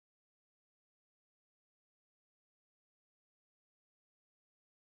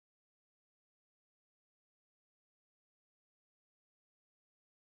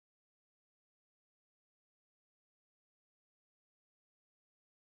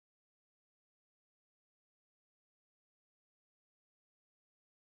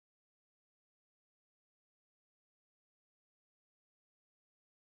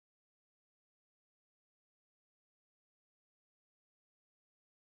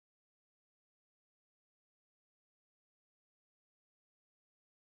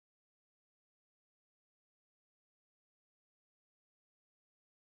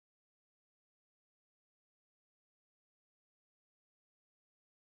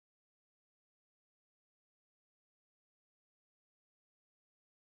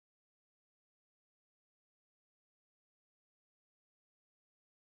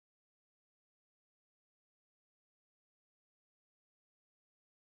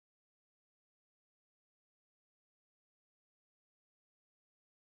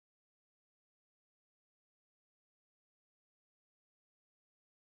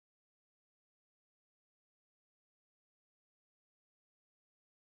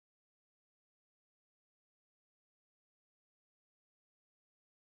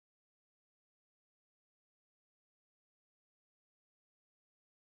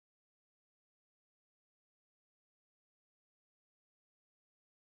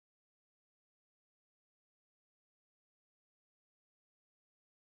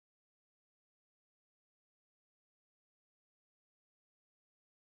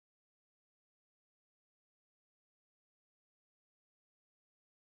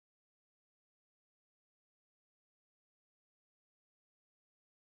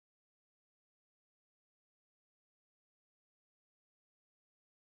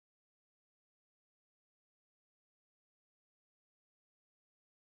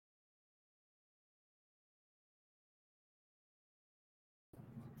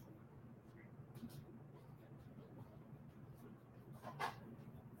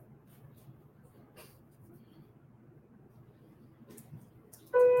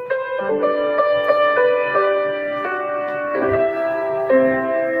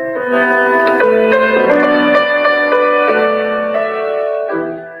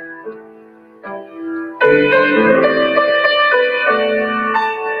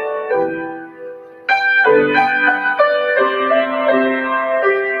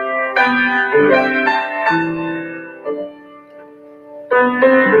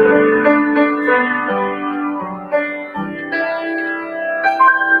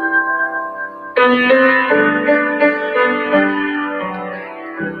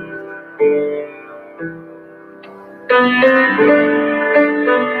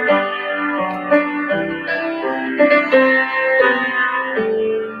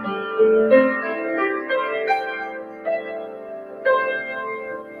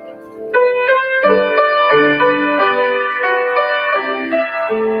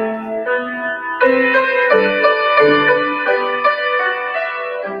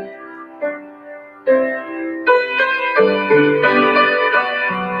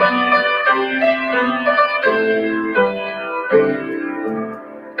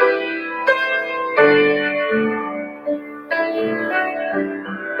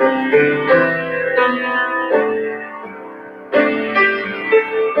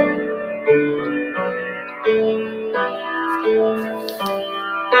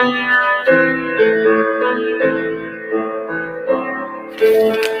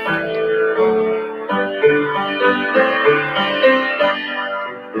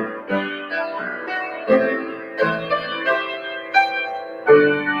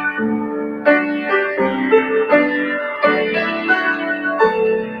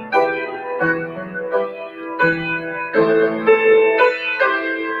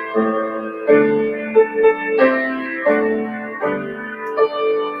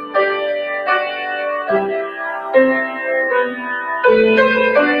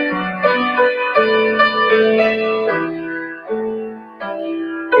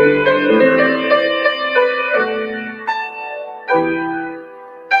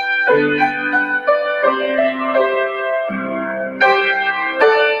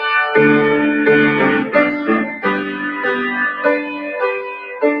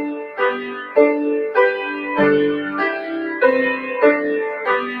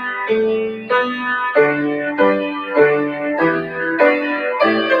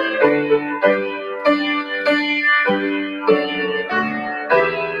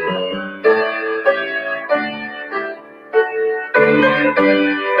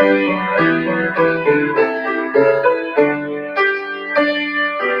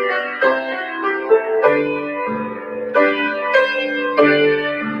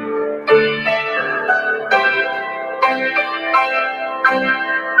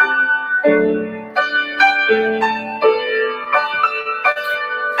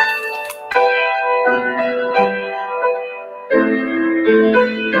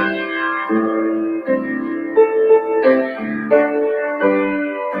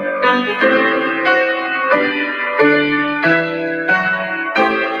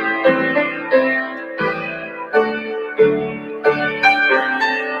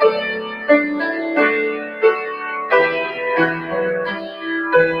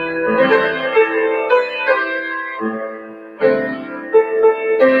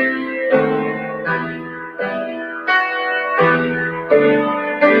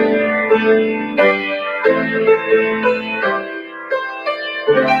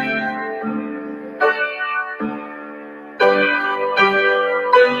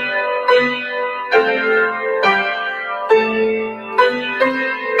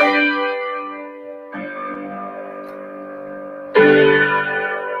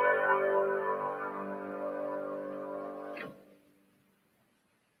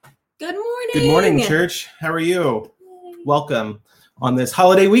Good morning, church. How are you? Welcome on this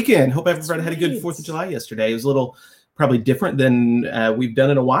holiday weekend. Hope everybody had a good 4th of July yesterday. It was a little probably different than we've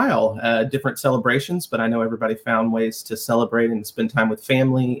done in a while, different celebrations, but I know everybody found ways to celebrate and spend time with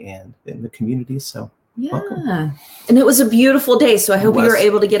family and in the community. So welcome. And it was a beautiful day. So I hope you were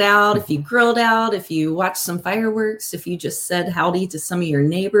able to get out. If you grilled out, if you watched some fireworks, if you just said howdy to some of your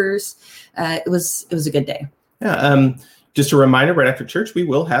neighbors, it was a good day. Yeah. Just a reminder, right after church, we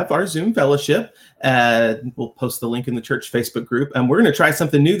will have our Zoom fellowship. We'll post the link in the church Facebook group. We're going to try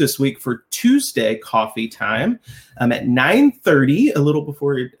something new this week for Tuesday coffee time at 9:30, a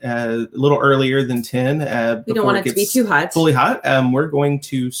little earlier than 10. We don't want it to be too hot. Fully hot. We're going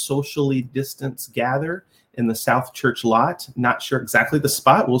to socially distance gather in the South Church lot. Not sure exactly the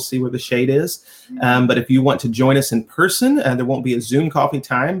spot. We'll see where the shade is. But if you want to join us in person, there won't be a Zoom coffee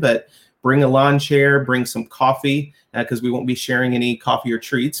time, but bring a lawn chair, bring some coffee, because we won't be sharing any coffee or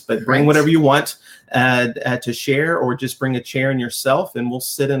treats, but bring whatever you want to share, or just bring a chair and yourself, and we'll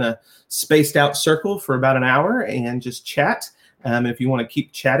sit in a spaced out circle for about an hour and just chat. If you want to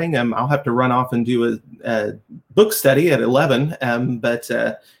keep chatting, I'll have to run off and do a book study at 11, but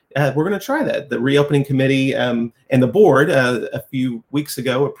we're going to try that. The reopening committee and the board a few weeks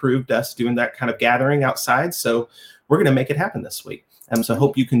ago approved us doing that kind of gathering outside, so we're going to make it happen this week. So I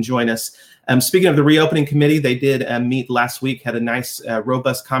hope you can join us. Speaking of the reopening committee, they did meet last week, had a nice,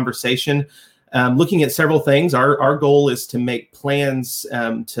 robust conversation looking at several things. Our goal is to make plans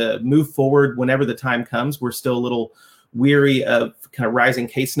to move forward whenever the time comes. We're still a little weary of kind of rising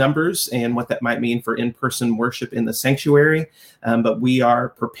case numbers and what that might mean for in-person worship in the sanctuary. But we are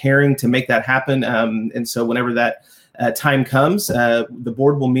preparing to make that happen. And so whenever that time comes, the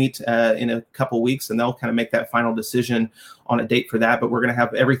board will meet in a couple weeks, and they'll kind of make that final decision on a date for that. But we're going to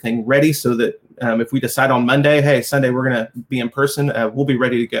have everything ready so that if we decide on Monday, hey, Sunday, we're going to be in person, we'll be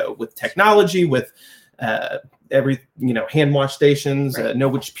ready to go with technology, with hand wash stations, Right. Know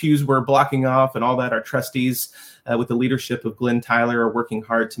which pews we're blocking off and all that. Our trustees with the leadership of Glenn Tyler are working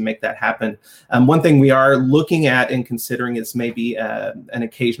hard to make that happen. One thing we are looking at and considering is maybe an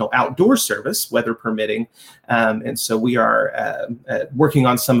occasional outdoor service, weather permitting. And so we are working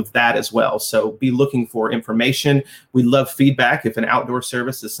on some of that as well. So be looking for information. We love feedback. If an outdoor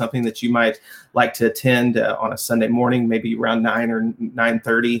service is something that you might like to attend on a Sunday morning, maybe around 9 or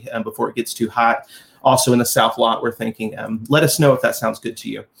 9:30 before it gets too hot. Also in the South Lot, we're thinking, let us know if that sounds good to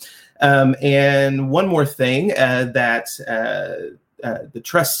you. And one more thing that the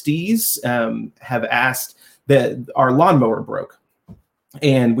trustees have asked, that our lawnmower broke.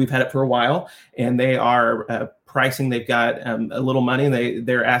 And we've had it for a while, and they are pricing. They've got a little money, and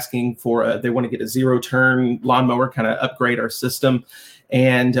they're asking for, they want to get a zero-turn lawnmower, kind of upgrade our system.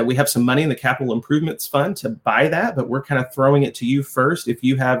 And we have some money in the capital improvements fund to buy that, but we're kind of throwing it to you first. If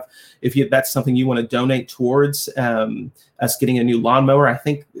that's something you want to donate towards us getting a new lawnmower, I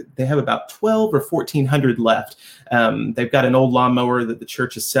think they have about 12 or 1,400 left. They've got an old lawnmower that the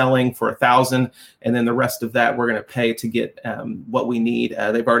church is selling for $1,000, and then the rest of that we're going to pay to get what we need.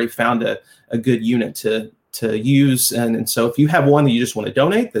 They've already found a good unit to use. And so if you have one that you just want to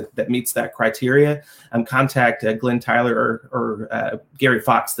donate that meets that criteria, contact Glenn Tyler or Gary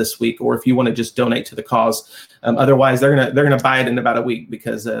Fox this week, or if you want to just donate to the cause. Otherwise, they're gonna buy it in about a week,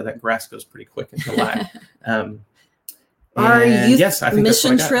 because that grass goes pretty quick in July. Our youth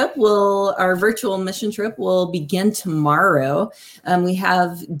mission trip our virtual mission trip will begin tomorrow. We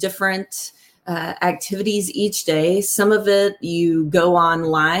have different activities each day. Some of it you go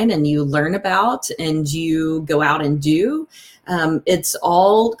online and you learn about and you go out and do. It's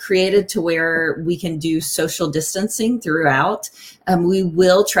all created to where we can do social distancing throughout. We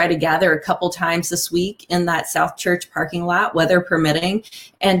will try to gather a couple times this week in that South Church parking lot, weather permitting,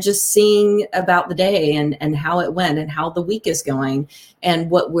 and just seeing about the day and how it went and how the week is going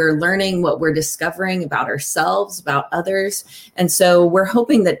and what we're learning, what we're discovering about ourselves, about others. And so we're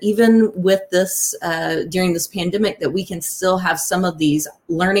hoping that even with this, during this pandemic, that we can still have some of these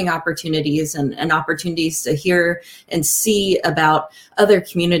learning opportunities and opportunities to hear and see about other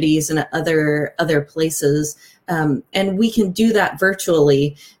communities and other places. And we can do that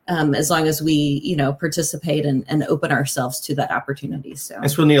virtually as long as we, participate and open ourselves to that opportunity. So I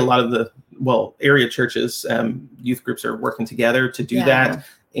still need a lot of the area churches, youth groups are working together to do that.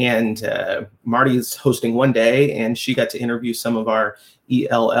 And Marty is hosting one day, and she got to interview some of our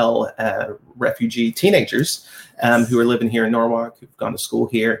ELL refugee teenagers who are living here in Norwalk, who've gone to school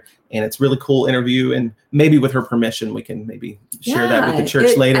here. And it's a really cool interview. And maybe with her permission, we can maybe share that with the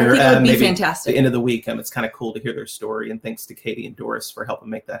church later. I think it would be maybe fantastic. At the end of the week. It's kind of cool to hear their story. And thanks to Katie and Doris for helping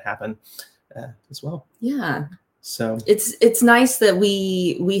make that happen as well. Yeah. So it's nice that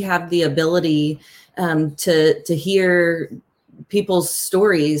we have the ability to hear people's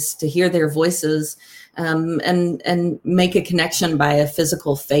stories, to hear their voices, and make a connection by a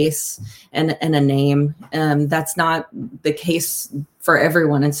physical face and a name. That's not the case for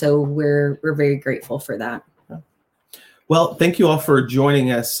everyone, and so we're very grateful for that. Well, thank you all for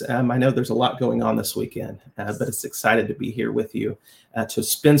joining us. I know there's a lot going on this weekend, but it's excited to be here with you to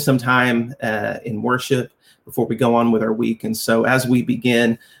spend some time in worship before we go on with our week. And so as we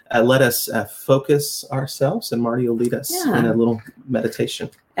begin, let us focus ourselves, and Marty will lead us in a little meditation.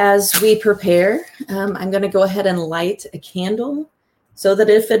 As we prepare, I'm going to go ahead and light a candle so that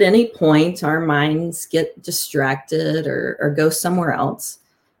if at any point our minds get distracted or go somewhere else,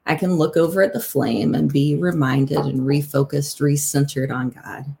 I can look over at the flame and be reminded and refocused, recentered on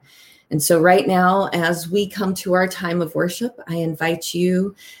God. And so right now, as we come to our time of worship, I invite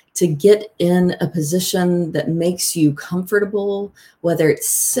you to get in a position that makes you comfortable, whether it's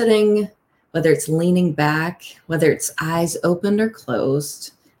sitting, whether it's leaning back, whether it's eyes opened or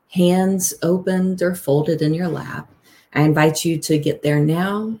closed, hands opened or folded in your lap. I invite you to get there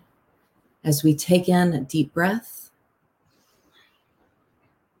now as we take in a deep breath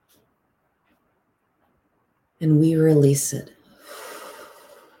and we release it.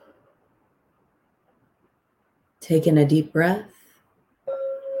 Take in a deep breath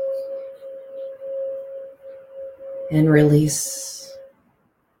and release.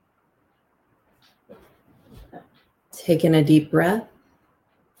 Taking a deep breath.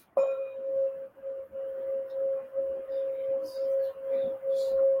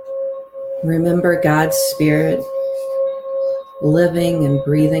 Remember God's Spirit living and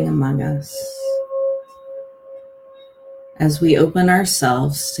breathing among us. As we open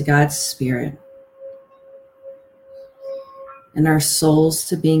ourselves to God's Spirit and our souls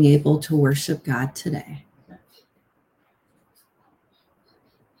to being able to worship God today.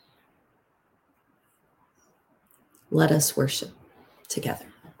 Let us worship together.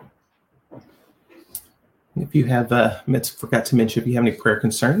 If you have, forgot to mention, if you have any prayer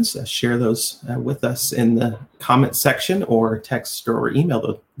concerns, share those with us in the comment section or text or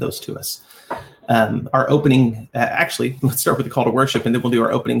email those to us. Our opening, actually, let's start with the call to worship, and then we'll do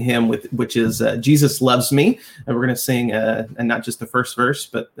our opening hymn, which is Jesus Loves Me. And we're going to sing, and not just the first verse,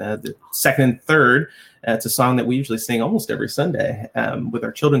 but the second and third. It's a song that we usually sing almost every Sunday with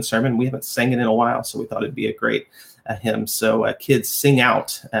our children's sermon. We haven't sang it in a while, so we thought it'd be a great hymn. So kids, sing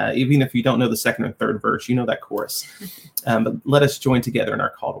out. Even if you don't know the second and third verse, you know that chorus. But let us join together in our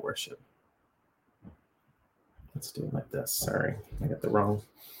call to worship. Let's do it like this. Sorry, I got the wrong.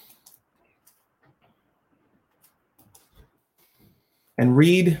 And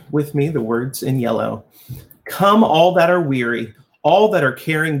read with me the words in yellow. Come, all that are weary, all that are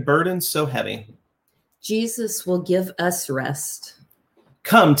carrying burdens so heavy. Jesus will give us rest.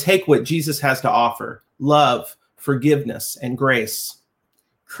 Come, take what Jesus has to offer: love, forgiveness, and grace.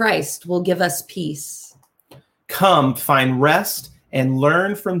 Christ will give us peace. Come, find rest and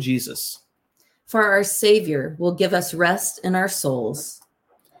learn from Jesus. For our Savior will give us rest in our souls.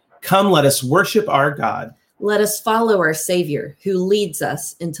 Come, let us worship our God. Let us follow our Savior who leads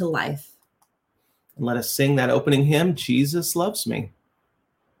us into life. And let us sing that opening hymn, Jesus Loves Me.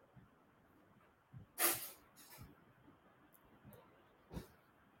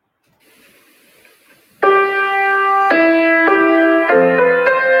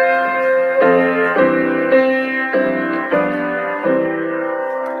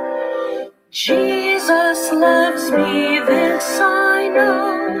 Jesus loves me, this I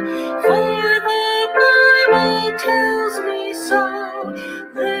know, for the Bible tells me so.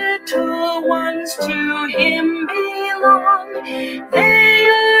 Little ones to him belong, they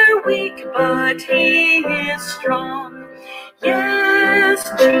are weak, but he is strong. Yes,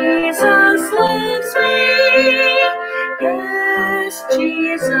 Jesus loves me. Yes,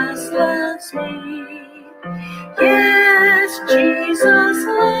 Jesus loves me. Yes, Jesus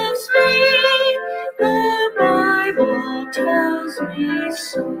loves me, the Bible tells me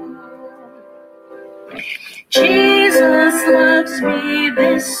so. Jesus loves me,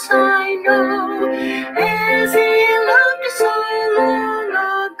 this I know, as he loved so long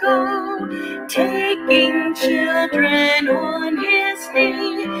ago, taking children on his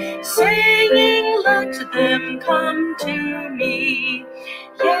knee, saying, let them come to me.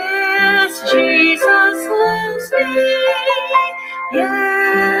 Yes, Jesus loves me.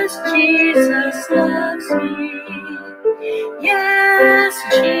 Yes, Jesus loves me. Yes,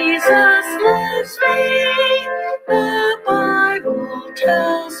 Jesus loves me. The Bible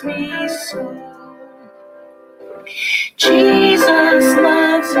tells me so. Jesus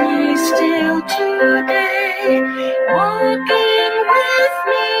loves me still today, walking with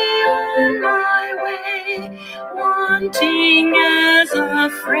me on my way, wanting as a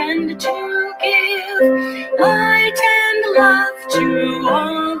friend to give light and love to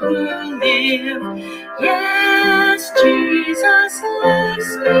all who live. Yes, Jesus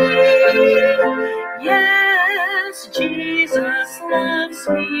loves me. Yes, Jesus loves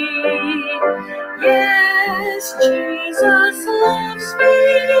me. Yes, Jesus loves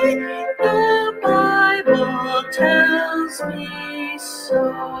me. The Bible tells me so.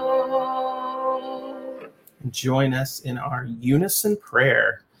 Join us in our unison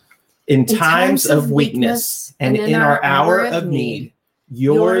prayer. In times of weakness and in our hour of need,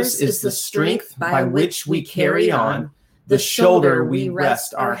 yours is the strength by which we carry on, the shoulder we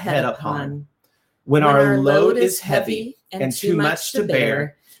rest our head upon. When our load is heavy and too much to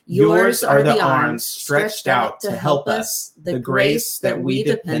bear, yours are the arms stretched out to help us, the grace that we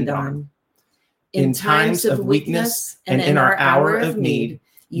depend on. In times of weakness and in our hour of need,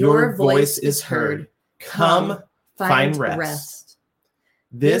 your voice is heard. Come, find rest.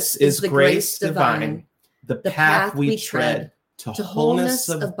 This is grace divine, the path we tread to wholeness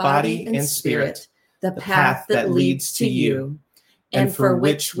of body and spirit, the path that leads to you, and for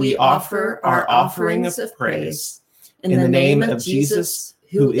which we offer our offerings of praise. In the name of Jesus,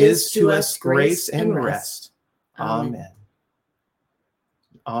 who is to us grace and rest. Amen.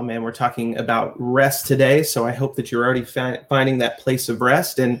 Oh man, we're talking about rest today, so I hope that you're already finding that place of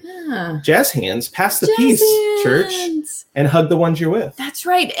rest. And jazz hands, pass the peace, church, and hug the ones you're with. That's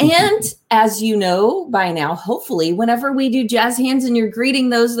right. And as you know by now, hopefully, whenever we do jazz hands and you're greeting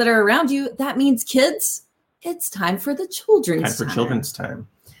those that are around you, that means kids, it's time for the children's time. Children's time.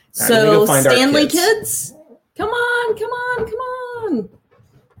 So Stanley kids, come on, come on, come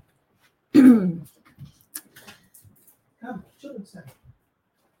on. Children's time.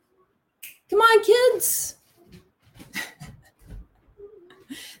 Come on, kids.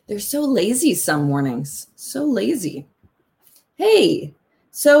 They're so lazy some mornings. So lazy. Hey,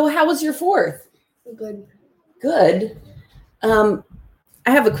 so how was your 4th? Good. Good. I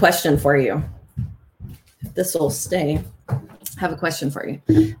have a question for you. If this will stay, I have a question for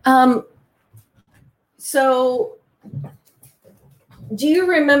you. So do you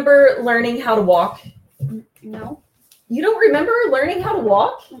remember learning how to walk? No. You don't remember learning how to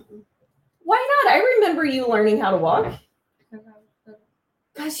walk? Mm-mm. Why not? I remember you learning how to walk.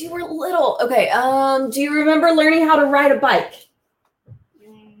 Gosh, you were little. Okay. Do you remember learning how to ride a bike?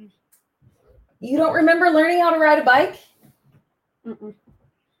 You don't remember learning how to ride a bike? Mm-mm.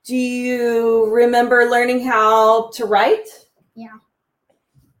 Do you remember learning how to write? Yeah.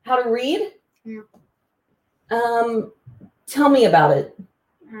 How to read? Yeah. Tell me about it.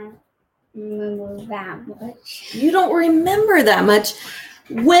 I don't remember that much. You don't remember that much.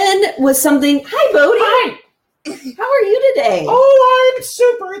 When was something? Hi, Bodie. Hi. How are you today? Oh, I'm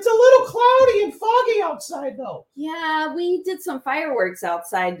super. It's a little cloudy and foggy outside, though. Yeah, we did some fireworks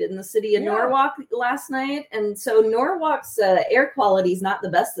outside in the city of Yeah. Norwalk last night. And so Norwalk's air quality is not the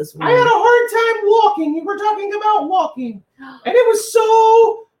best this I morning. had a hard time walking. You were talking about walking. And it was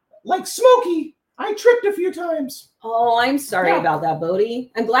so, smoky. I tripped a few times. Oh, I'm sorry Yeah. about that,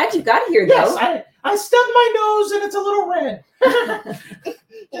 Bodie. I'm glad you got here, though. Yes, I stubbed my nose and it's a little red.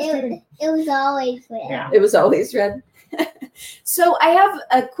 Just kidding. It was always red. Yeah. It was always red. So I have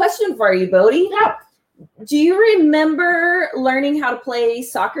a question for you, Bodie. Yeah. Do you remember learning how to play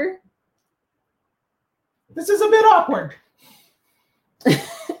soccer? This is a bit awkward. Do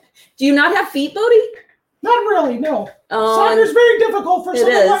you not have feet, Bodie? Not really, no. Oh, Soccer's very difficult for it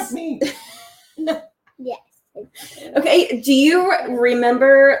someone is. like me. Yes. okay. Do you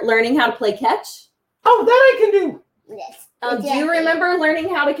remember learning how to play catch? Oh, that I can do. Yes. Do you remember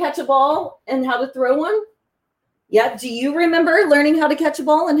learning how to catch a ball and how to throw one? Yeah. Do you remember learning how to catch a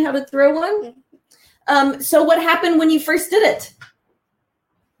ball and how to throw one? So what happened when you first did it?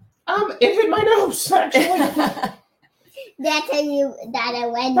 It hit my nose, actually. That's I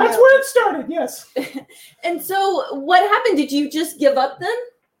went. That's where it started, yes. And so what happened? Did you just give up then?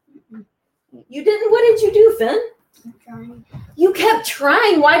 You didn't? What did you do, Finn? You kept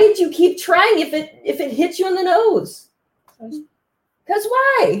trying. Why did you keep trying if it hit you in the nose? Because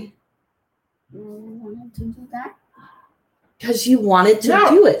why? Wanted to do that. Because you wanted to Now,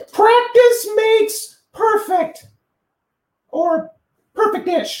 do it. Practice makes perfect. Or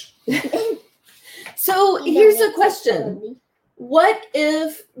perfect-ish. So here's a question. What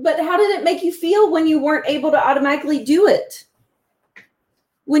if, but how did it make you feel when you weren't able to automatically do it?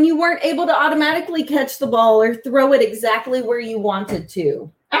 When you weren't able to automatically catch the ball or throw it exactly where you wanted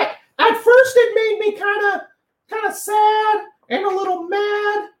to? At first, it made me kind of sad and a little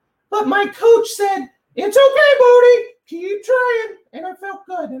mad. But my coach said, "It's okay, Bodie. Keep trying." And I felt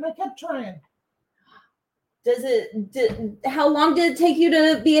good, and I kept trying. How long did it take you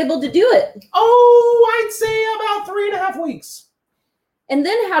to be able to do it? Oh, I'd say about 3.5 weeks. And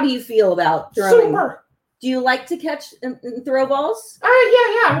then how do you feel about throwing? Super. Do you like to catch and throw balls?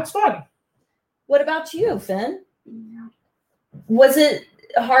 Yeah, it's fun. What about you, Finn? No. Was it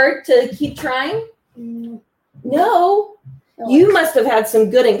hard to keep trying? No. No. You must have had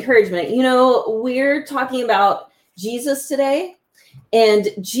some good encouragement. You know, we're talking about Jesus today, and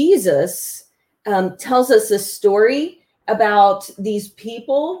Jesus tells us a story about these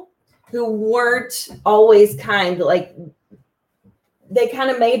people who weren't always kind. Like, they kind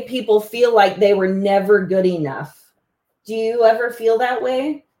of made people feel like they were never good enough. Do you ever feel that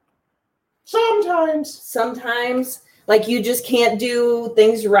way? Sometimes, like you just can't do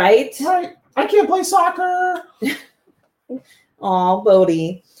things right. Right. I can't play soccer. Aw,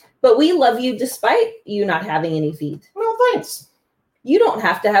 Bodie. But we love you despite you not having any feet. Well, thanks. You don't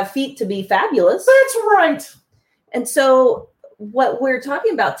have to have feet to be fabulous. That's right. And so what we're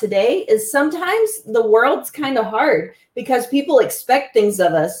talking about today is sometimes the world's kind of hard because people expect things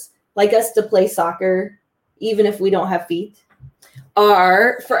of us, like us to play soccer, even if we don't have feet,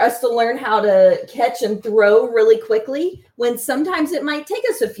 or for us to learn how to catch and throw really quickly when sometimes it might take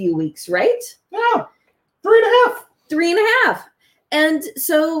us a few weeks, right? Yeah. 3.5. 3.5. And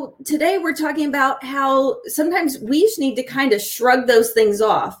so today we're talking about how sometimes we just need to kind of shrug those things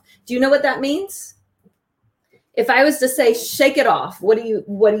off. Do you know what that means? If I was to say shake it off, what do you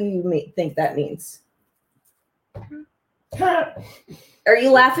think that means? Are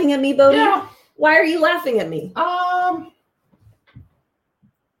you laughing at me, Bodhi? Yeah. Why are you laughing at me?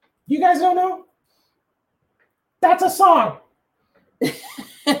 You guys don't know? That's a song.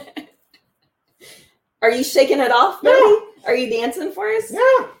 Are you shaking it off, Bodhi? Yeah. Are you dancing for us?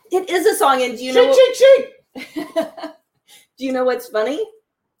 Yeah. It is a song, and do you know? Shake. Do you know what's funny?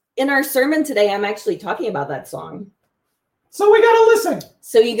 In our sermon today, I'm actually talking about that song. So we gotta listen.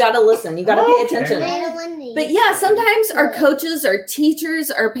 So you gotta listen. You gotta pay attention. But yeah, sometimes our coaches, our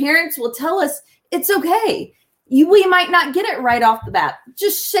teachers, our parents will tell us it's okay. We might not get it right off the bat.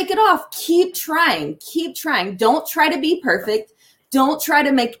 Just shake it off. Keep trying. Keep trying. Don't try to be perfect. Don't try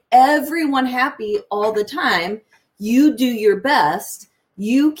to make everyone happy all the time. You do your best.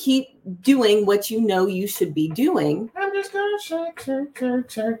 You keep doing what you know you should be doing. I'm just gonna shake.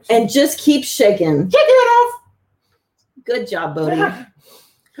 And just keep shaking. Shake it off. Good job, Bodhi. Yeah.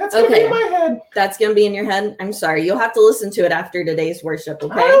 That's gonna be in my head. That's gonna be in your head. I'm sorry. You'll have to listen to it after today's worship,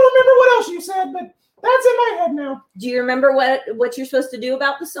 okay? I don't remember what else you said, but that's in my head now. Do you remember what you're supposed to do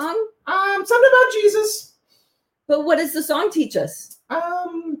about the song? Something about Jesus. But what does the song teach us?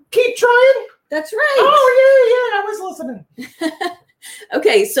 Keep trying. That's right. Oh, yeah, I was listening.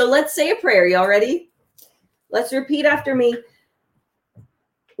 Okay, so let's say a prayer. Y'all ready? Let's repeat after me.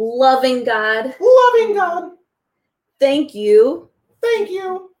 Loving God. Loving God. Thank you. Thank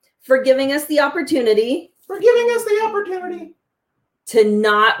you. For giving us the opportunity. For giving us the opportunity. To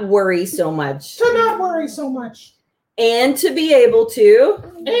not worry so much. To not worry so much. And to be able to.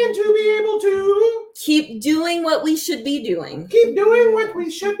 And to be able to. Keep doing what we should be doing. Keep doing what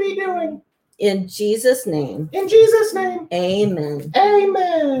we should be doing. In Jesus' name. In Jesus' name. Amen.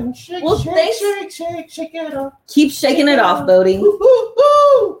 Amen. Shake, well, shake it off. Keep shaking it off, Bodhi. Ooh, ooh,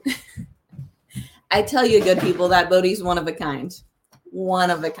 ooh. I tell you, good people, that Bodhi's one of a kind. One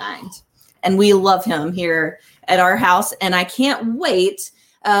of a kind. And we love him here at our house. And I can't wait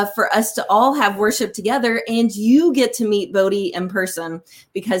for us to all have worship together, and you get to meet Bodhi in person,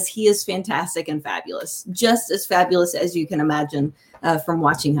 because he is fantastic and fabulous, just as fabulous as you can imagine from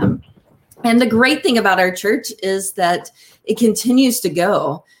watching him. And the great thing about our church is that it continues to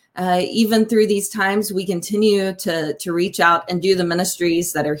go. Even through these times, we continue to reach out and do the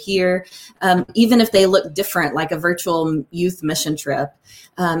ministries that are here, even if they look different, like a virtual youth mission trip.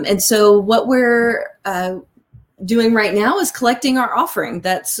 And so what we're doing right now is collecting our offering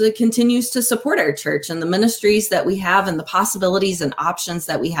that continues to support our church and the ministries that we have and the possibilities and options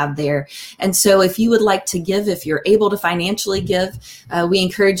that we have there. And so if you would like to give, if you're able to financially give, we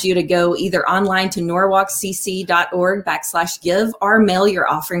encourage you to go either online to norwalkcc.org/give or mail your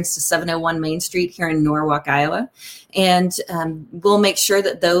offerings to 701 Main Street here in Norwalk, Iowa. And we'll make sure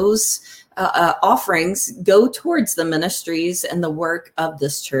that those offerings go towards the ministries and the work of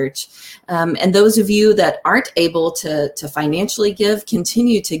this church. And those of you that aren't able to financially give,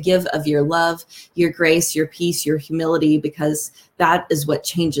 continue to give of your love, your grace, your peace, your humility, because that is what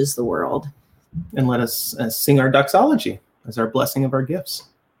changes the world. And let us sing our doxology as our blessing of our gifts.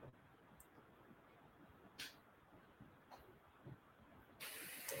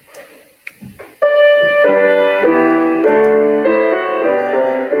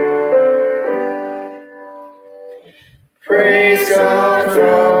 Praise God,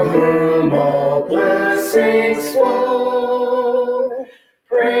 from whom all blessings flow.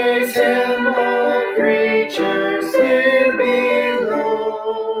 Praise him, all creatures here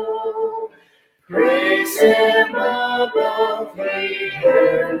below. Praise him above the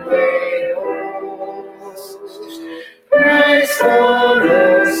heavenly host. Praise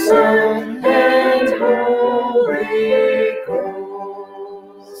Father, Son, and Holy Ghost.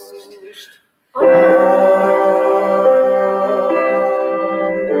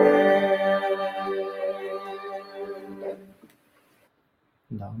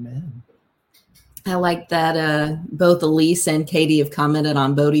 Amen. I like that both Elise and Katie have commented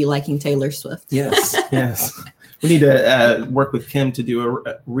on Bodhi liking Taylor Swift. Yes, yes. We need to work with Kim to do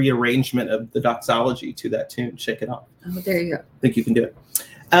a rearrangement of the doxology to that tune. Shake it off. Oh, there you go. I think you can do it.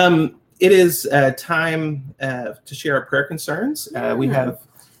 It is time to share our prayer concerns. We have.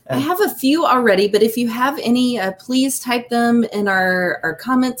 I have a few already, but if you have any, please type them in our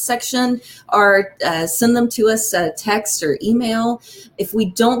comments section or send them to us text or email. If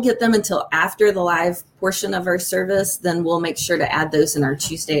we don't get them until after the live portion of our service, then we'll make sure to add those in our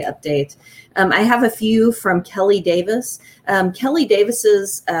Tuesday update. I have a few from Kelly Davis. Kelly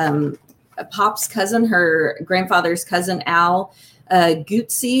Davis's Pop's cousin, her grandfather's cousin, Al,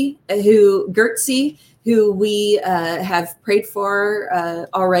 Gertzi, who we have prayed for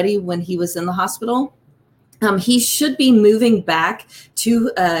already when he was in the hospital. He should be moving back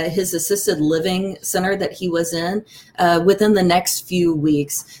to his assisted living center that he was in within the next few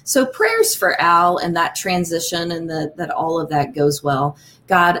weeks. So prayers for Al and that transition, and that all of that goes well.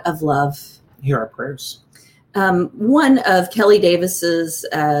 God of love, hear our prayers. One of Kelly Davis's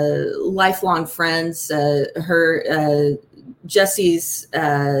lifelong friends, Jesse's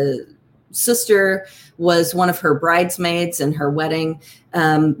sister was one of her bridesmaids in her wedding.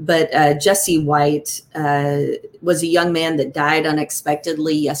 But Jesse White was a young man that died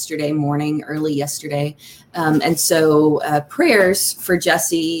unexpectedly early yesterday. And so prayers for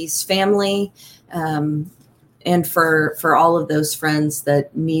Jesse's family and for all of those friends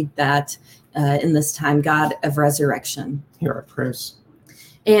that need that in this time. God of resurrection, hear our prayers.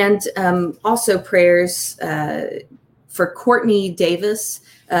 And also prayers for Courtney Davis,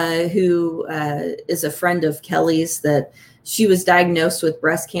 who is a friend of Kelly's, that she was diagnosed with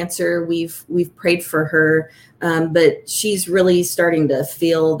breast cancer. We've prayed for her, but she's really starting to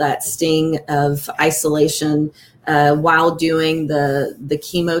feel that sting of isolation while doing the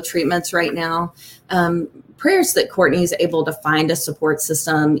chemo treatments right now. Prayers that Courtney is able to find a support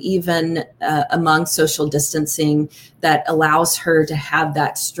system, even among social distancing, that allows her to have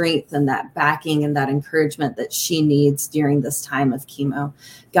that strength and that backing and that encouragement that she needs during this time of chemo.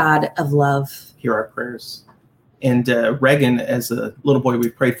 God of love, hear our prayers. And Reagan, as a little boy we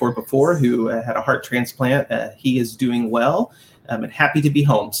prayed for before, who had a heart transplant, he is doing well and happy to be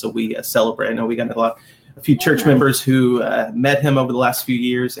home. So we celebrate. I know we got a few church members who met him over the last few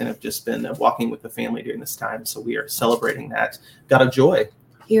years and have just been walking with the family during this time. So we are celebrating that. God of joy,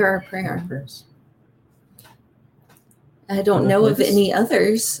 hear our prayer. I don't know of any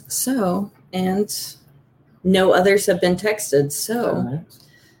others. And no others have been texted. So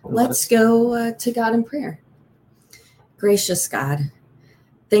let's go to God in prayer. Gracious God,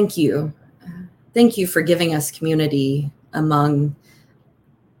 thank you. Thank you for giving us community among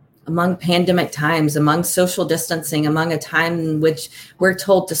pandemic times, among social distancing, among a time in which we're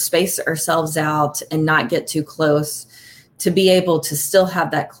told to space ourselves out and not get too close, to be able to still have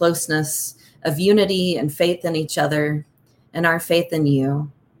that closeness of unity and faith in each other and our faith in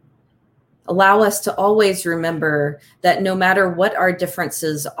you. Allow us to always remember that no matter what our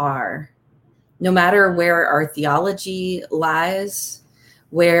differences are, no matter where our theology lies,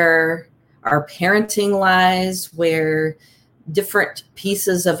 where our parenting lies, where different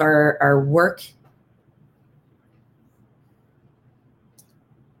pieces of our work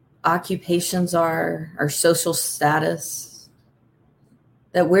occupations are, our social status,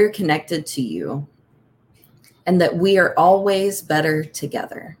 that we're connected to you and that we are always better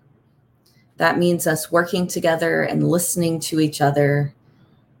together. That means us working together and listening to each other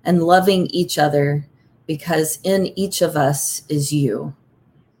and loving each other, because in each of us is you.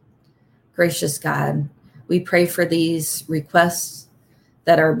 Gracious God, we pray for these requests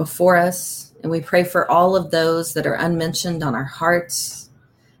that are before us, and we pray for all of those that are unmentioned on our hearts.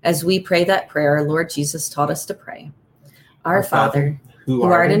 As we pray that prayer, Lord Jesus taught us to pray. Our Father, who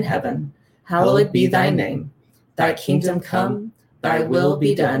art in heaven, hallowed be thy name. Thy kingdom come, thy will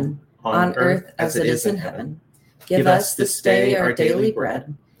be done, on earth as it is in heaven. Give us this day our daily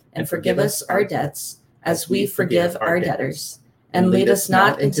bread, and forgive us our debts as we forgive our debtors. And lead us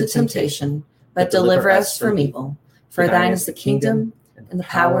not into temptation, but deliver us from evil. For thine is the kingdom, and the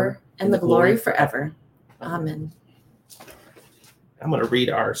power, and the glory forever. Amen. I'm going to read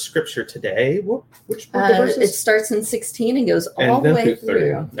our scripture today. Which verses? It starts in 16 and goes all the way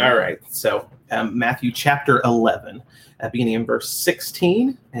through. All right. So Matthew chapter 11, beginning in verse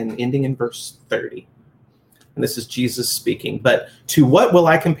 16 and ending in verse 30. And this is Jesus speaking. But to what will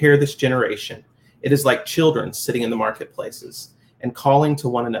I compare this generation? It is like children sitting in the marketplaces and calling to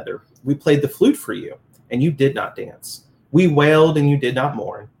one another. We played the flute for you, and you did not dance. We wailed, and you did not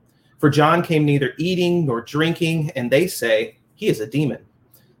mourn. For John came neither eating nor drinking, and they say, he is a demon.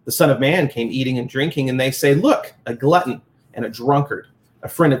 The Son of Man came eating and drinking, and they say, look, a glutton and a drunkard, a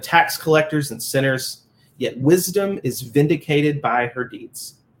friend of tax collectors and sinners. Yet wisdom is vindicated by her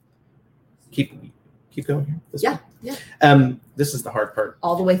deeds. Keep going here. Yeah. This is the hard part.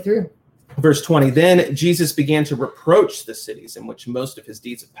 All the way through. Verse 20, then Jesus began to reproach the cities in which most of his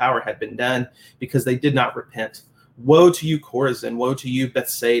deeds of power had been done, because they did not repent. Woe to you, Chorazin! Woe to you,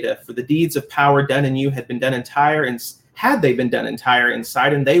 Bethsaida! For the deeds of power done in you had been done in Tyre, and had they been done in Tyre and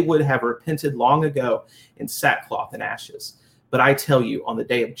Sidon, they would have repented long ago in sackcloth and ashes. But I tell you, on the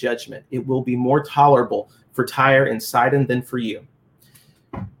day of judgment, it will be more tolerable for Tyre and Sidon than for you.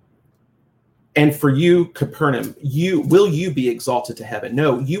 And for you, Capernaum, will you be exalted to heaven?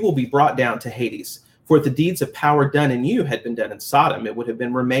 No, you will be brought down to Hades. For if the deeds of power done in you had been done in Sodom, it would have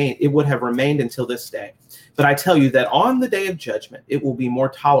remained until this day. But I tell you that on the day of judgment, it will be more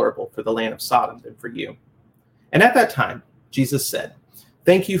tolerable for the land of Sodom than for you. And at that time, Jesus said,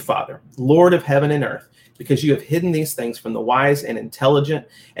 "Thank you, Father, Lord of heaven and earth, because you have hidden these things from the wise and intelligent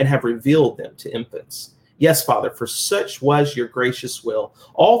and have revealed them to infants. Yes, Father, for such was your gracious will.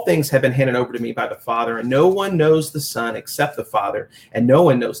 All things have been handed over to me by the Father, and no one knows the Son except the Father, and no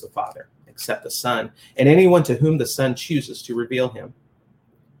one knows the Father except the Son, and anyone to whom the Son chooses to reveal him.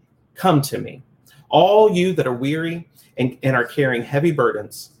 Come to me, all you that are weary and are carrying heavy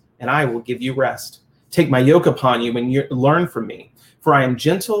burdens, and I will give you rest. Take my yoke upon you and learn from me, for I am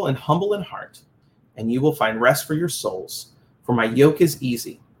gentle and humble in heart, and you will find rest for your souls. For my yoke is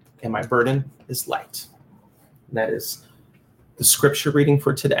easy, and my burden is light." And that is the scripture reading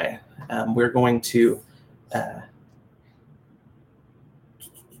for today. We're going to...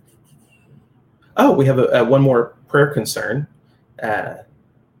 we have one more prayer concern.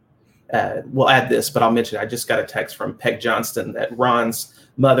 We'll add this, but I'll mention I just got a text from Peg Johnston that Ron's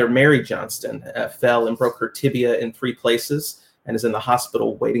mother, Mary Johnston, fell and broke her tibia in 3 places and is in the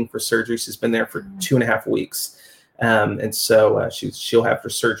hospital waiting for surgery. She's been there for 2.5 weeks. And so she'll have her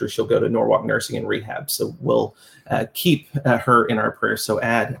surgery. She'll go to Norwalk Nursing and Rehab. So we'll keep her in our prayers. So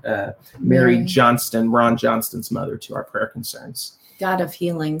add Mary Johnston, Ron Johnston's mother, to our prayer concerns. God of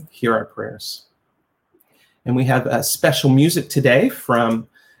healing, hear our prayers. And we have special music today from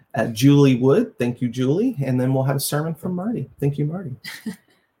Julie Wood. Thank you, Julie. And then we'll have a sermon from Marty. Thank you, Marty.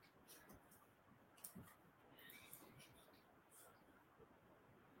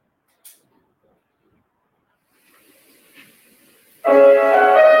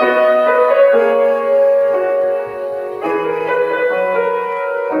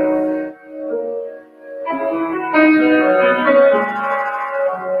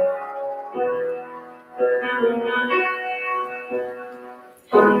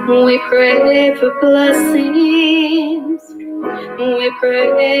 We pray for blessings, we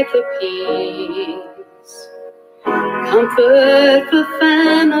pray for peace, comfort for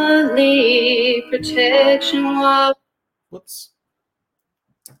family, protection while... Whoops.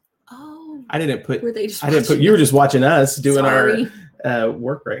 Oh. I didn't put you were just watching us doing our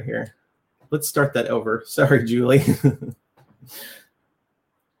work right here. Let's start that over. Sorry, Julie.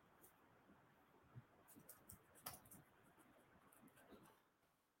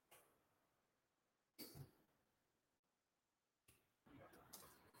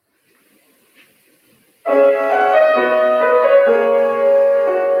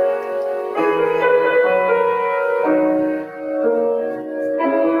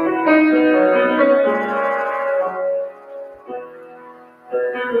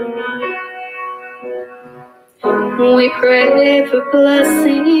 We pray for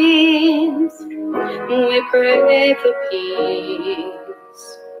blessings, we pray for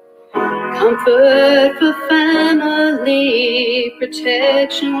peace, comfort for family,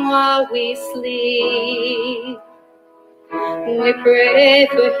 protection while we sleep. We pray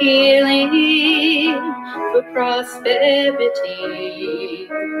for healing, for prosperity.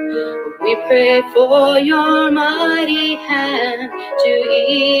 We pray for your mighty hand to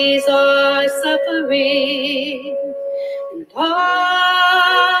ease our suffering. And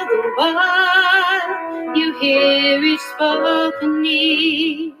all the while you hear each spoken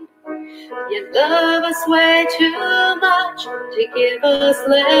need. You love us way too much to give us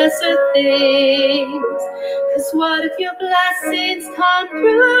lesser things. 'Cause what if your blessings come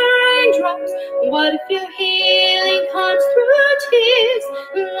through raindrops? What if your healing comes through tears?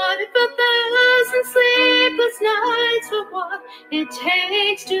 What if 1,000 sleepless nights for what it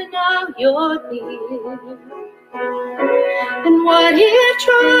takes to know you're near? And what if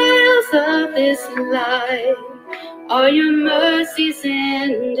trials of this life are your mercies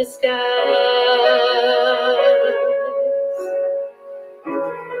in disguise?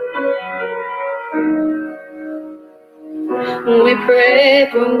 We pray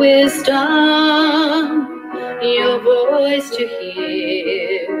for wisdom, your voice to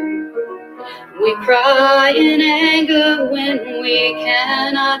hear. We cry in anger when we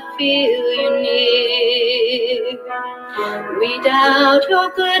cannot feel you near. We doubt your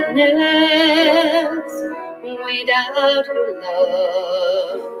goodness, we doubt your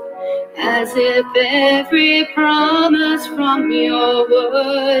love, as if every promise from your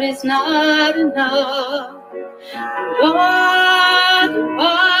word is not enough. All the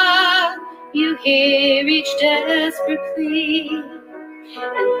while you hear each desperate plea,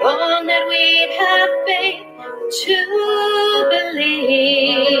 and long that we'd have faith to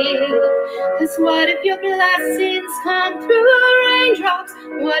believe. 'Cause what if your blessings come through raindrops?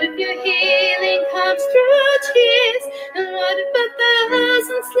 What if your healing comes through tears? And what if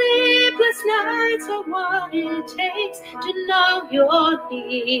 1,000 sleepless nights are what it takes to know your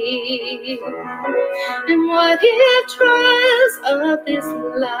need? And what if trials of this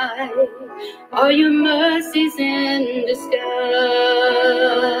life are your mercies in disguise?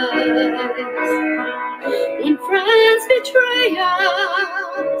 When friends betray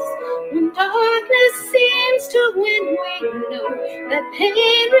us, when darkness seems to win, we know that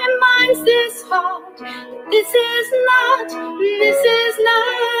pain reminds this heart that this is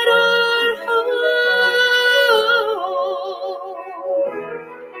not our home.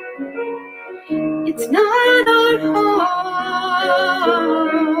 It's not our home.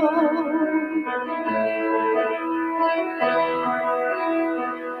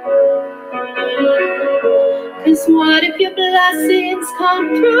 'Cause what if your blessings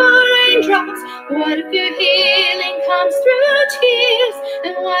come through raindrops? What if your healing comes through tears?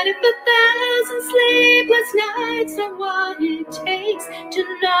 And what if 1,000 sleepless nights are what it takes to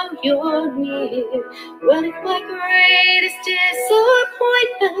know you're near? What if my greatest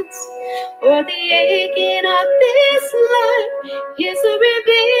disappointments or the aching of this life is a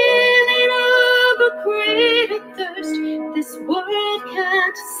revealing of a greater thirst this world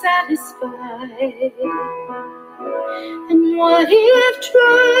can't satisfy? And what if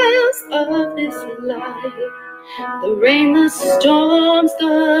trials of this life, the rain, the storms,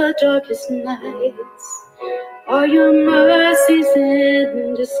 the darkest nights, are your mercies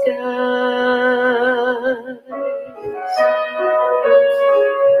in disguise?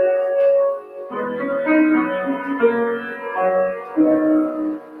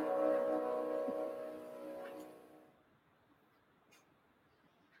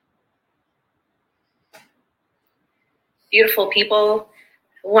 Beautiful people,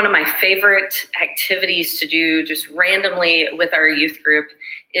 one of my favorite activities to do just randomly with our youth group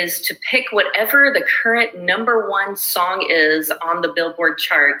is to pick whatever the current #1 song is on the Billboard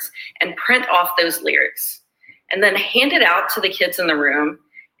charts and print off those lyrics, and then hand it out to the kids in the room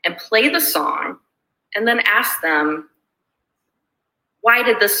and play the song, and then ask them, why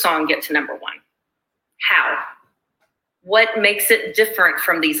did this song get to #1? How? What makes it different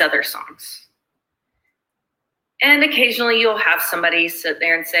from these other songs? And occasionally you'll have somebody sit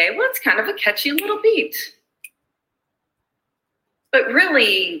there and say, well, it's kind of a catchy little beat. But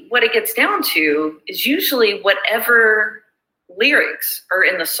really what it gets down to is usually whatever lyrics are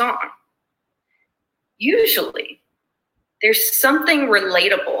in the song. Usually there's something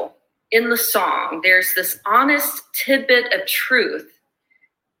relatable in the song. There's this honest tidbit of truth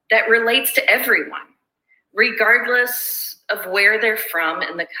that relates to everyone, regardless of where they're from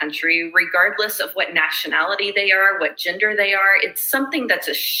in the country, regardless of what nationality they are, what gender they are. It's something that's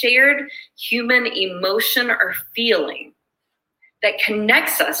a shared human emotion or feeling that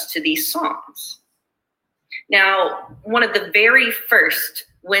connects us to these songs. Now, one of the very first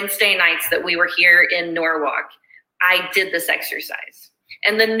Wednesday nights that we were here in Norwalk, I did this exercise.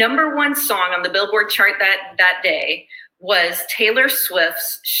 And the #1 song on the Billboard chart that day was Taylor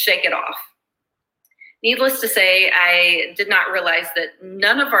Swift's Shake It Off. Needless to say, I did not realize that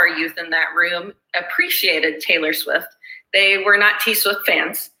none of our youth in that room appreciated Taylor Swift. They were not T-Swift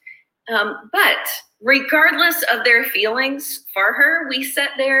fans. But regardless of their feelings for her, we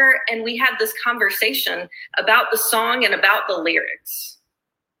sat there and we had this conversation about the song and about the lyrics.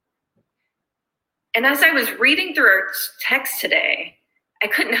 And as I was reading through our text today, I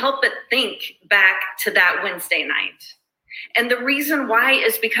couldn't help but think back to that Wednesday night. And the reason why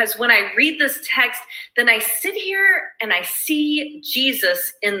is because when I read this text, then I sit here and I see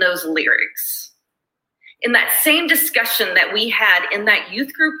Jesus in those lyrics. In that same discussion that we had in that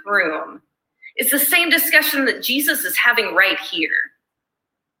youth group room, it's the same discussion that Jesus is having right here.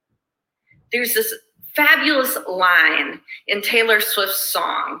 There's this fabulous line in Taylor Swift's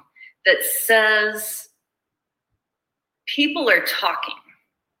song that says, people are talking.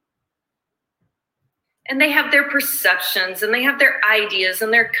 And they have their perceptions and they have their ideas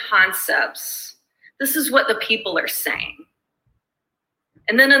and their concepts. This is what the people are saying.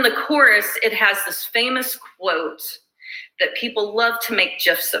 And then in the chorus, it has this famous quote that people love to make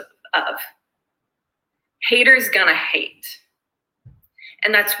gifs of. Haters gonna hate.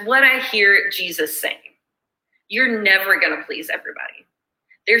 And that's what I hear Jesus saying. You're never gonna please everybody.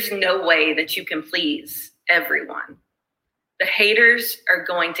 There's no way that you can please everyone. The haters are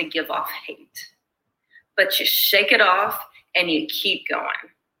going to give off hate. But you shake it off and you keep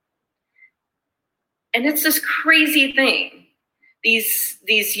going. And it's this crazy thing. These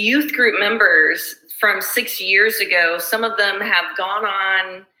youth group members from 6 years ago, some of them have gone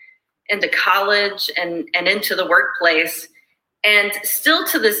on into college and into the workplace. And still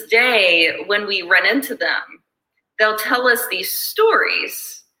to this day, when we run into them, they'll tell us these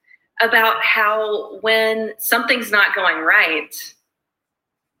stories about how when something's not going right,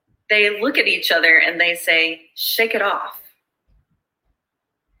 they look at each other and they say, shake it off.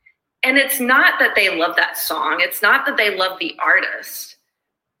 And it's not that they love that song. It's not that they love the artist.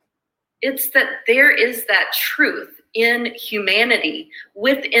 It's that there is that truth in humanity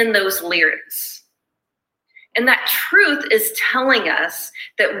within those lyrics. And that truth is telling us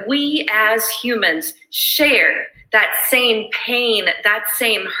that we as humans share that same pain, that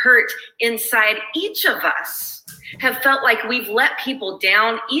same hurt inside. Each of us have felt like we've let people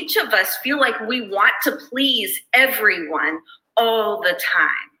down. Each of us feel like we want to please everyone all the time.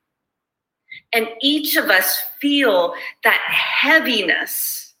 And each of us feel that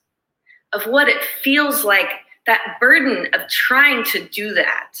heaviness of what it feels like, that burden of trying to do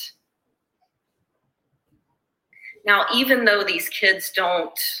that. Now, even though these kids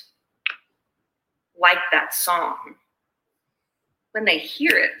don't like that song, when they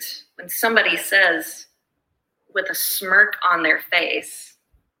hear it, when somebody says with a smirk on their face,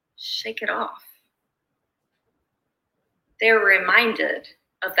 shake it off, they're reminded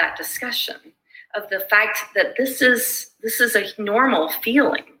of that discussion, of the fact that this is a normal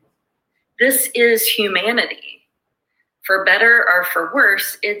feeling. This is humanity. For better or for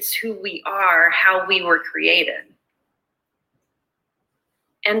worse, it's who we are, how we were created.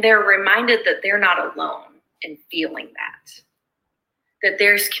 And they're reminded that they're not alone in feeling that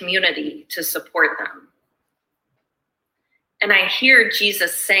there's community to support them. And I hear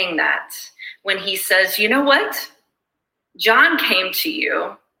Jesus saying that when he says, you know what? John came to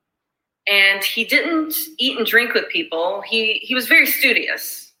you and he didn't eat and drink with people. He was very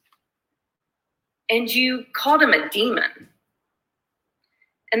studious. And you called him a demon.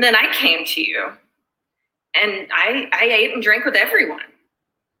 And then I came to you and I ate and drank with everyone.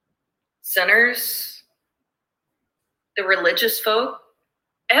 Sinners, the religious folk,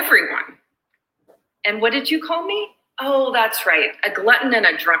 everyone. And what did you call me? Oh, that's right, a glutton and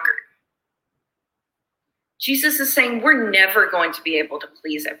a drunkard. Jesus is saying we're never going to be able to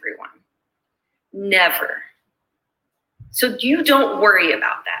please everyone. Never. So you don't worry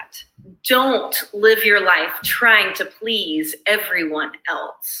about that. Don't live your life trying to please everyone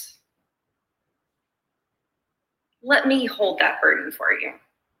else. Let me hold that burden for you.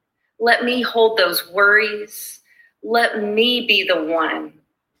 Let me hold those worries. Let me be the one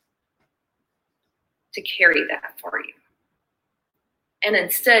to carry that for you. And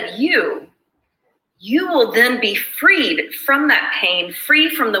instead, you will then be freed from that pain,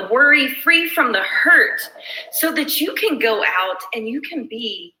 free from the worry, free from the hurt, so that you can go out and you can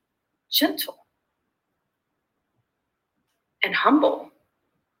be gentle and humble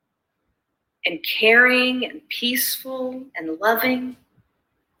and caring and peaceful and loving.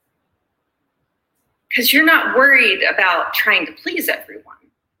 Because you're not worried about trying to please everyone.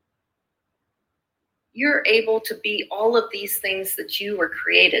 You're able to be all of these things that you were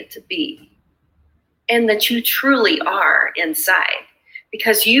created to be and that you truly are inside.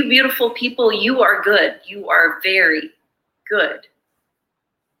 Because you beautiful people, you are good. You are very good.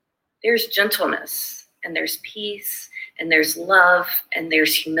 There's gentleness and there's peace and there's love and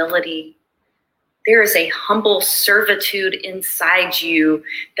there's humility. There is a humble servitude inside you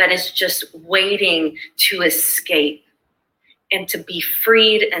that is just waiting to escape and to be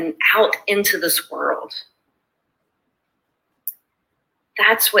freed and out into this world.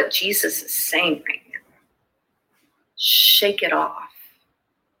 That's what Jesus is saying right now. Shake it off.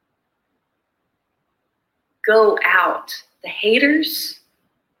 Go out. The haters,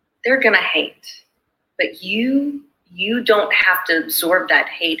 they're going to hate. But you don't have to absorb that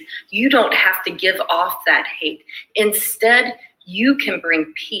hate. You don't have to give off that hate. Instead, you can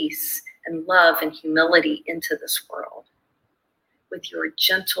bring peace and love and humility into this world with your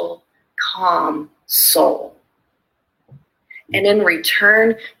gentle, calm soul. And in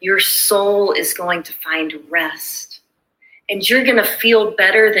return, your soul is going to find rest. And you're going to feel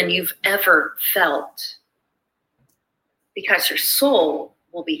better than you've ever felt because your soul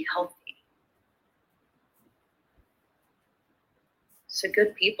will be healthy. So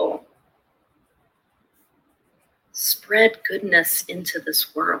good people, spread goodness into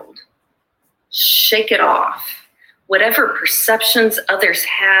this world. Shake it off. Whatever perceptions others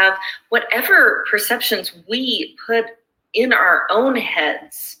have, whatever perceptions we put in our own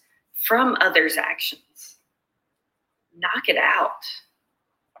heads from others' actions, knock it out.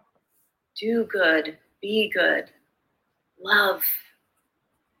 Do good, be good, love.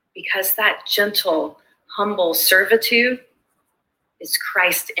 Because that gentle, humble servitude is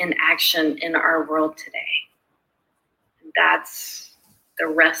Christ in action in our world today. And that's the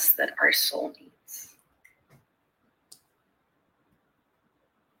rest that our soul needs.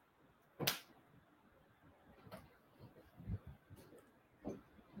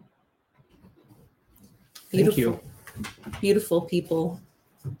 Thank you. Beautiful people.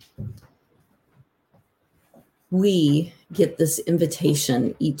 We get this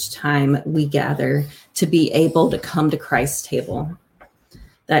invitation each time we gather to be able to come to Christ's table.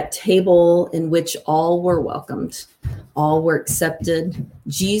 That table in which all were welcomed, all were accepted.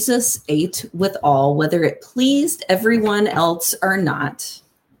 Jesus ate with all, whether it pleased everyone else or not.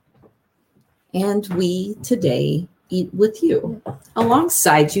 And we today eat with you,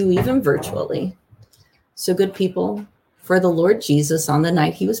 alongside you, even virtually. So good people, for the Lord Jesus, on the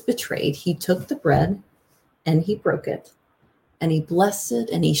night he was betrayed, he took the bread and he broke it. And he blessed it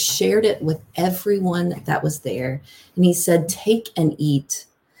and he shared it with everyone that was there. And he said, "Take and eat.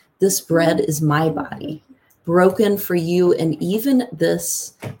 This bread is my body, broken for you, and even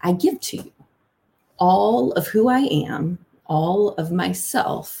this I give to you. All of who I am, all of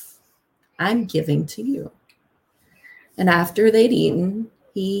myself, I'm giving to you." And after they'd eaten,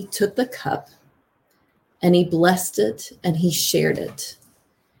 he took the cup and he blessed it and he shared it.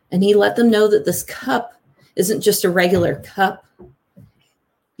 And he let them know that this cup isn't just a regular cup,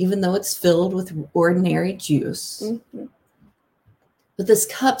 even though it's filled with ordinary juice. Mm-hmm. But this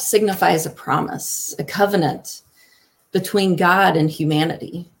cup signifies a promise, a covenant between God and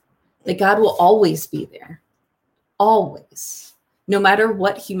humanity, that God will always be there, always, no matter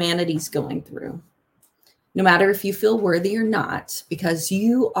what humanity's going through, no matter if you feel worthy or not, because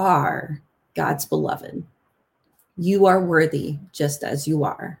you are God's beloved. You are worthy just as you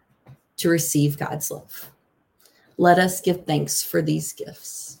are to receive God's love. Let us give thanks for these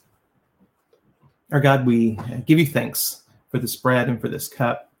gifts. Our God, we give you thanks for this bread and for this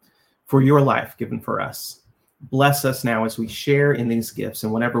cup, for your life given for us. Bless us now as we share in these gifts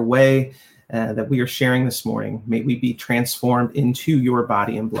in whatever way that we are sharing this morning. May we be transformed into your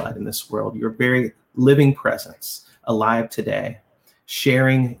body and blood in this world, your very living presence, alive today,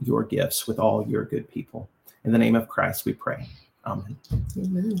 sharing your gifts with all your good people. In the name of Christ, we pray. Amen.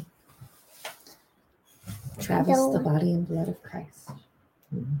 Amen. Travis, the body and blood of Christ.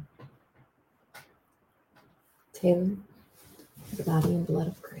 Mm-hmm. Taylor, the body and blood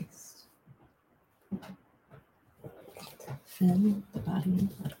of Christ. Finn, the body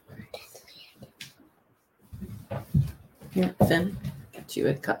and blood of Christ. Here, Finn, got you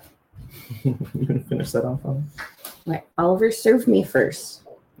a cup. You gonna finish that off? Right, Oliver, serve me first.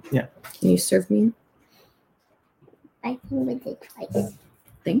 Yeah. Can you serve me? I can with it twice.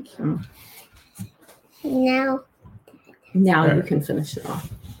 Thank you. Now you can finish it off.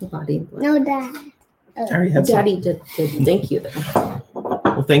 The body and blood. No, Dad. Daddy did. Thank you.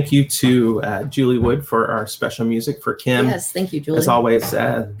 Well, thank you to Julie Wood for our special music, for Kim. Yes, thank you, Julie. As always,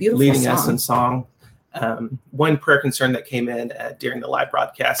 leading song. us in song. One prayer concern that came in during the live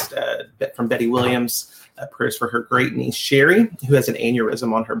broadcast from Betty Williams, prayers for her great niece, Sherry, who has an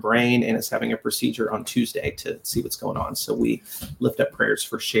aneurysm on her brain and is having a procedure on Tuesday to see what's going on. So we lift up prayers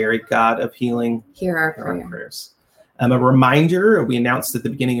for Sherry. God of healing, hear our prayers. A reminder, we announced at the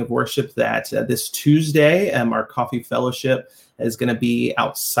beginning of worship that this Tuesday, our coffee fellowship is going to be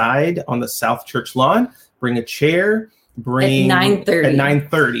outside on the South Church lawn. Bring a chair. At 9:30. At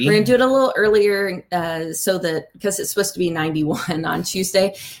 9:30. We're going to do it a little earlier so that, because it's supposed to be 91 on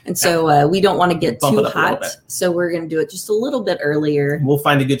Tuesday. And so we don't want to get too hot. So we're going to do it just a little bit earlier. We'll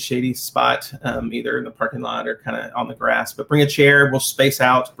find a good shady spot, either in the parking lot or kind of on the grass. But bring a chair. We'll space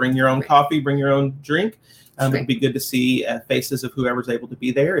out. Bring your own coffee. Bring your own drink. It'd be good to see faces of whoever's able to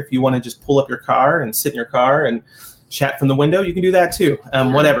be there. If you want to just pull up your car and sit in your car and chat from the window, you can do that too.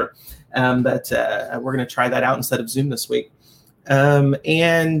 Whatever. But we're going to try that out instead of Zoom this week.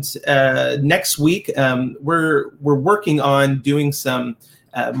 And next week, we're working on doing some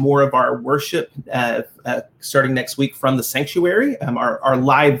more of our worship starting next week from the sanctuary, our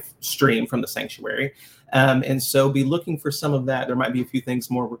live stream from the sanctuary. And so be looking for some of that. There might be a few things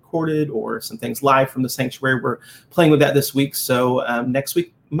more recorded or some things live from the sanctuary. We're playing with that this week. So next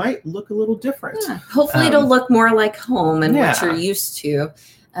week might look a little different. Yeah. Hopefully it'll look more like home and what you're used to.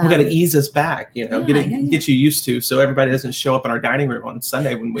 We got to ease us back, get you used to, so everybody doesn't show up in our dining room on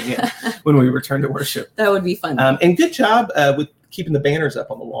Sunday when we return to worship. That would be fun. And good job with keeping the banners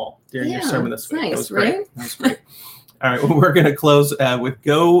up on the wall during your sermon this week. Nice, that was great. Right? That was great. All right, well, we're going to close with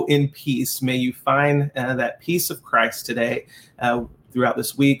 "Go in Peace." May you find that peace of Christ today throughout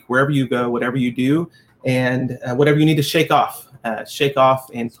this week, wherever you go, whatever you do, and whatever you need to shake off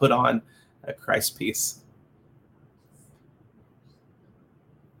and put on Christ's peace.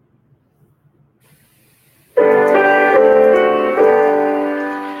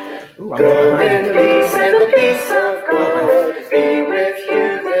 Go in peace, and the peace of God be with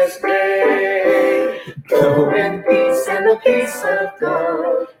you this day. Go in peace, and the peace of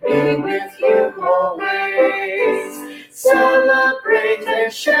God be with you always. Celebrate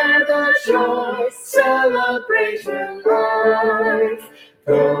and share the joy. Celebrate your life.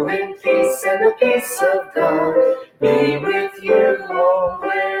 Go in peace, and the peace of God be with you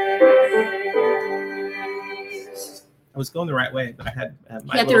always. I was going the right way, but I had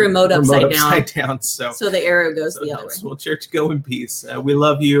my the remote upside down. So the arrow goes the other way. Well, church, go in peace. We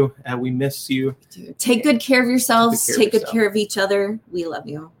love you. We miss you. Take good care of yourselves. Take good care of each other. We love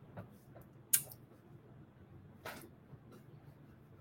you.